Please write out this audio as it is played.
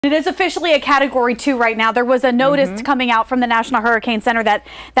It is officially a Category 2 right now. There was a notice coming out from the National Hurricane Center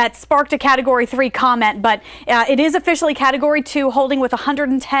that sparked a Category 3 comment, but it is officially Category 2, holding with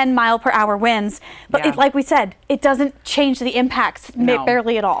 110-mile-per-hour winds. But like we said, it doesn't change the impacts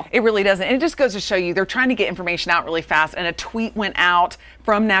barely at all. It really doesn't. And it just goes to show you they're trying to get information out really fast. And a tweet went out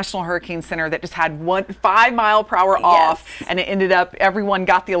from National Hurricane Center that just had 5 mile per hour off, and it ended up everyone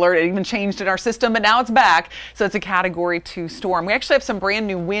got the alert. It even changed in our system, but now it's back. So it's a Category 2 storm. We actually have some brand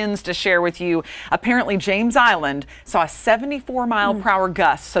new winds to share with you. Apparently James Island saw a 74-mile-per-hour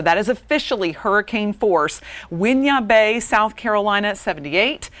gust, so that is officially hurricane force. Winyah Bay, South Carolina,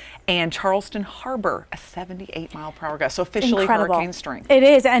 78, and Charleston Harbor, a 78-mile-per-hour gust. So officially hurricane strength. It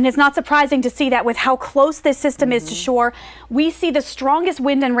is, and it's not surprising to see that with how close this system is to shore. We see the strongest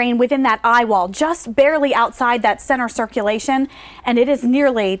wind and rain within that eye wall, just barely outside that center circulation, and it is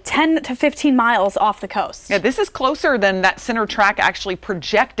nearly 10 to 15 miles off the coast. Yeah, this is closer than that center track actually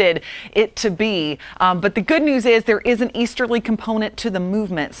projected it to be. But the good news is there is an easterly component to the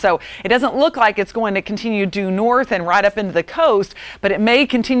movement. So it doesn't look like it's going to continue due north and right up into the coast, but it may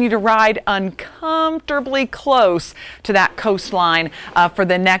continue to ride uncomfortably close to that coastline for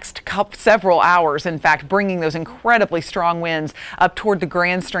the next several hours. In fact, bringing those incredibly strong winds up toward the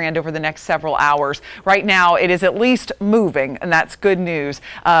Grand Strand over the next several hours. Right now, it is at least moving, and that's good news.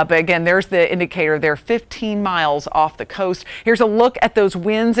 But again, there's the indicator there, 15 miles off the coast. Here's a look at those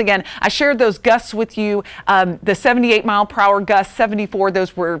winds. Again, I shared those gusts with you. The 78-mile-per-hour gusts, 74,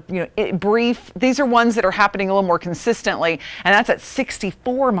 those were brief. These are ones that are happening a little more consistently, and that's at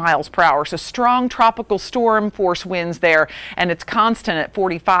 64 miles per hour. So strong tropical storm force winds there, and it's constant at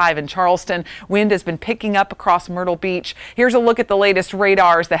 45 in Charleston. Wind has been picking up across Myrtle Beach. Here's a look at the latest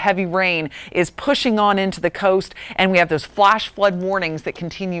radars. The heavy rain is pushing on into the coast, and we have those flash flood warnings that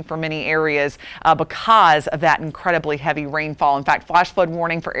continue for many areas because of that incredibly heavy rainfall. In fact, flash flood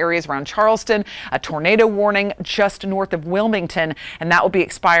warning for areas around Charleston, a tornado warning just north of Wilmington, and that will be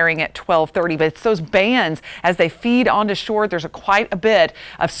expiring at 12:30. But it's those bands as they feed onto shore. There's quite a bit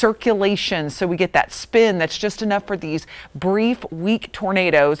of circulation, so we get that spin that's just enough for these brief, weak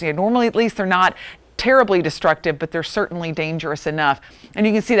tornadoes. Normally, at least, they're not terribly destructive, but they're certainly dangerous enough. And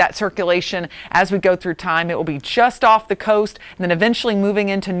you can see that circulation as we go through time. It will be just off the coast and then eventually moving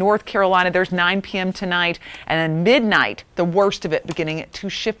into North Carolina. There's 9 p.m. tonight, and then midnight, the worst of it beginning to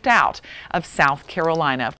shift out of South Carolina.